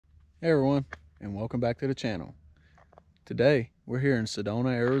Hey everyone, and welcome back to the channel. Today, we're here in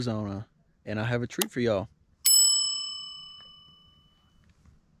Sedona, Arizona, and I have a treat for y'all.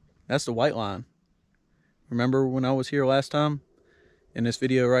 That's the white line. Remember when I was here last time in this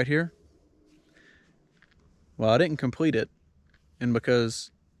video right here? Well, I didn't complete it, and because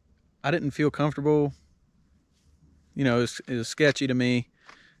I didn't feel comfortable, it was sketchy to me,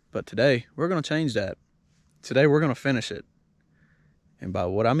 but today, we're going to change that. Today, we're going to finish it. And by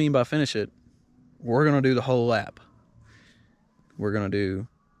what I mean by finish it, we're going to do the whole lap. We're going to do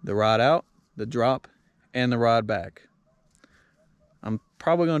the ride out, the drop, and the ride back. I'm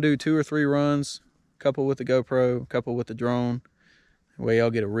probably going to do 2 or 3 runs, a couple with the GoPro, a couple with the drone. That way y'all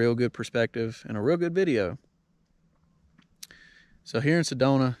get a real good perspective and a real good video. So here in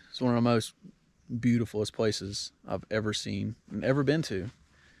Sedona, it's one of the most beautifulest places I've ever seen and ever been to.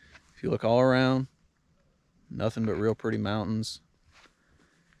 If you look all around, nothing but real pretty mountains.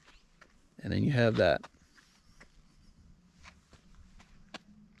 And then you have that.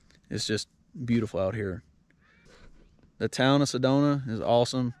 It's just beautiful out here. The town of Sedona is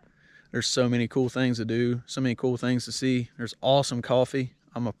awesome. There's so many cool things to do, so many cool things to see. There's awesome coffee.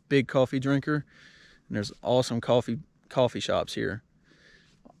 I'm a big coffee drinker, and there's awesome coffee shops here.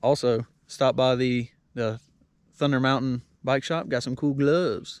 Also, stop by the Thunder Mountain bike shop. Got some cool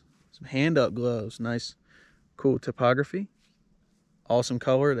gloves, some hand-up gloves. Nice, cool topography. Awesome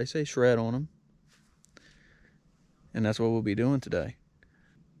color. They say shred on them. And that's what we'll be doing today.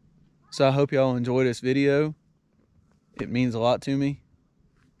 So I hope y'all enjoy this video. It means a lot to me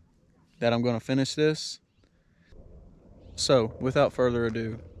that I'm going to finish this. So without further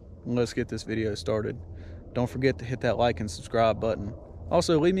ado, let's get this video started. Don't forget to hit that like and subscribe button.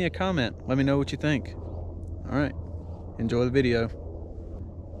 Also, leave me a comment. Let me know what you think. All right, enjoy the video,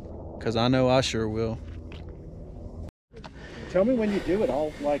 because I know I sure will. Tell me when you do it,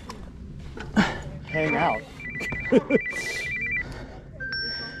 I'll like hang out.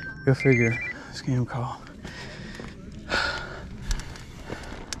 Go figure. Scam call.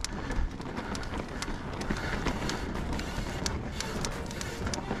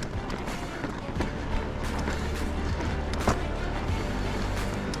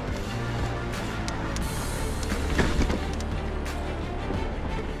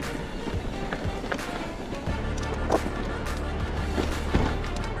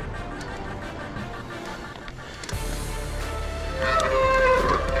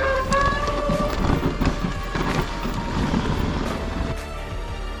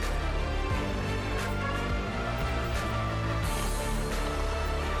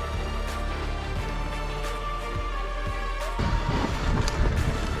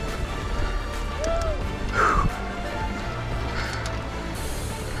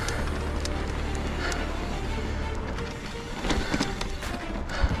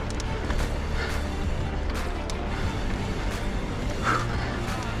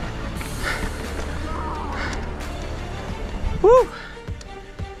 Woo!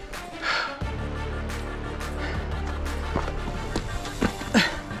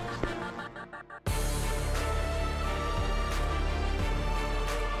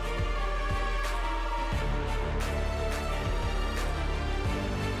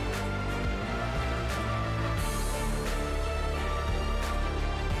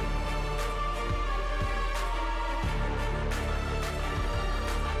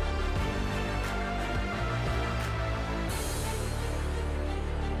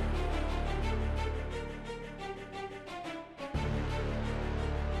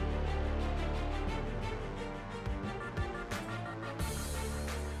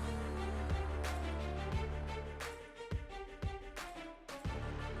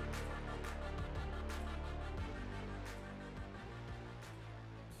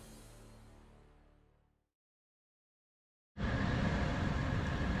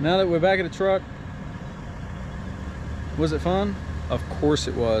 Now that we're back at the truck, was it fun? Of course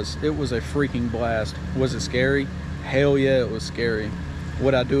it was. It was a freaking blast. Was it scary? Hell yeah, it was scary.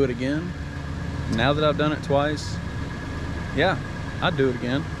 Would I do it again? Now that I've done it twice, yeah, I'd do it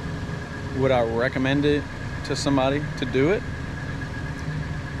again. Would I recommend it to somebody to do it?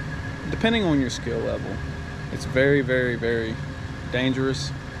 Depending on your skill level. It's very, very, very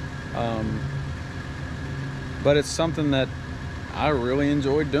dangerous. But it's something that I really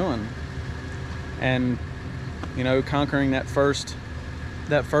enjoyed doing. And conquering that first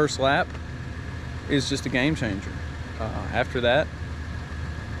lap is just a game changer. After that,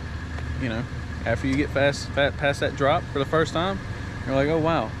 after you get past that drop for the first time, you're like, oh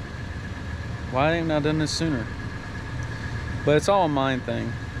wow, why didn't I done this sooner? But it's all a mind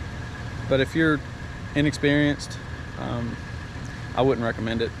thing. But if you're inexperienced, I wouldn't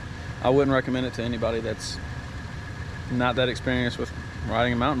recommend it. I wouldn't recommend it to anybody that's not that experienced with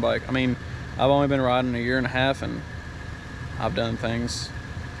riding a mountain bike. I mean, I've only been riding a year and a half, and I've done things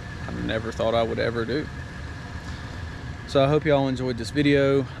I never thought I would ever do. So I hope y'all enjoyed this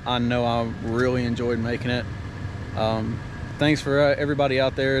video. I know I really enjoyed making it. Thanks for everybody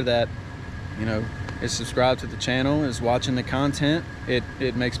out there that, you know, is subscribed to the channel, is watching the content.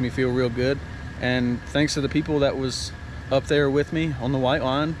 It makes me feel real good. And thanks to the people that was up there with me on the white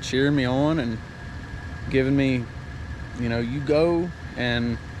line, cheering me on and giving me, you know, you go.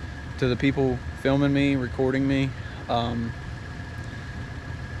 And to the people filming me, recording me,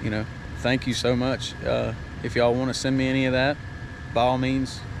 you know, thank you so much. If y'all want to send me any of that, by all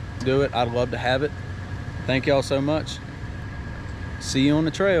means do it. I'd love to have it. Thank y'all so much. See you on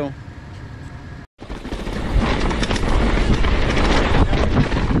the trail.